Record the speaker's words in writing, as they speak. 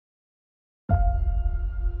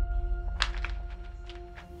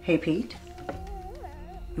Hey, Pete.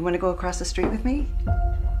 You want to go across the street with me?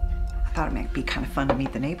 I thought it might be kind of fun to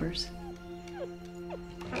meet the neighbors.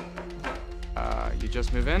 You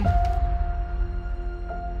just move in?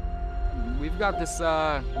 We've got this,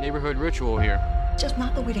 neighborhood ritual here. Just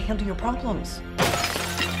not the way to handle your problems.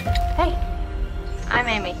 Hey, I'm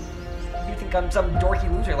Amy. You think I'm some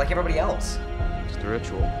dorky loser like everybody else? Just a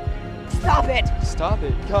ritual. Stop it! Stop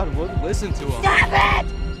it. God, listen to him. Stop it!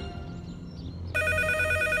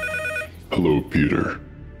 Hello, Peter.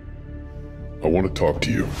 I want to talk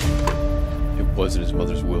to you. It wasn't his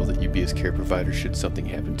mother's will that you be his care provider should something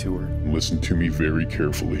happen to her. Listen to me very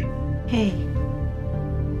carefully. Hey,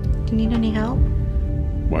 do you need any help?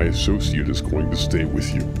 My associate is going to stay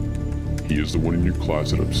with you. He is the one in your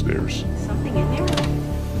closet upstairs. Something in there?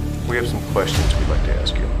 We have some questions we'd like to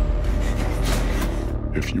ask you.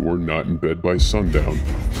 If you are not in bed by sundown,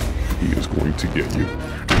 he is going to get you.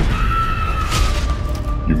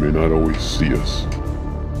 You may not always see us,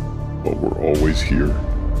 but we're always here.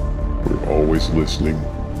 We're always listening.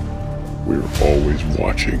 We're always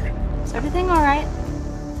watching. Is everything alright?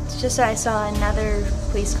 It's just that I saw another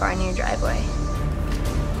police car in your driveway.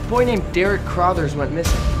 A boy named Derek Crothers went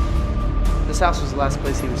missing. This house was the last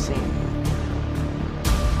place he was seen.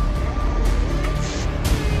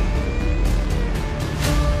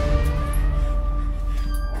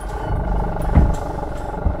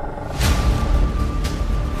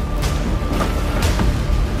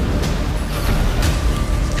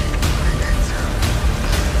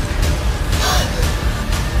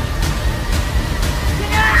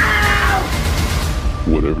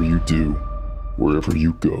 Whatever you do, wherever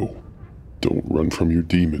you go, don't run from your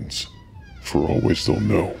demons, for always they'll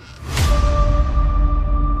know.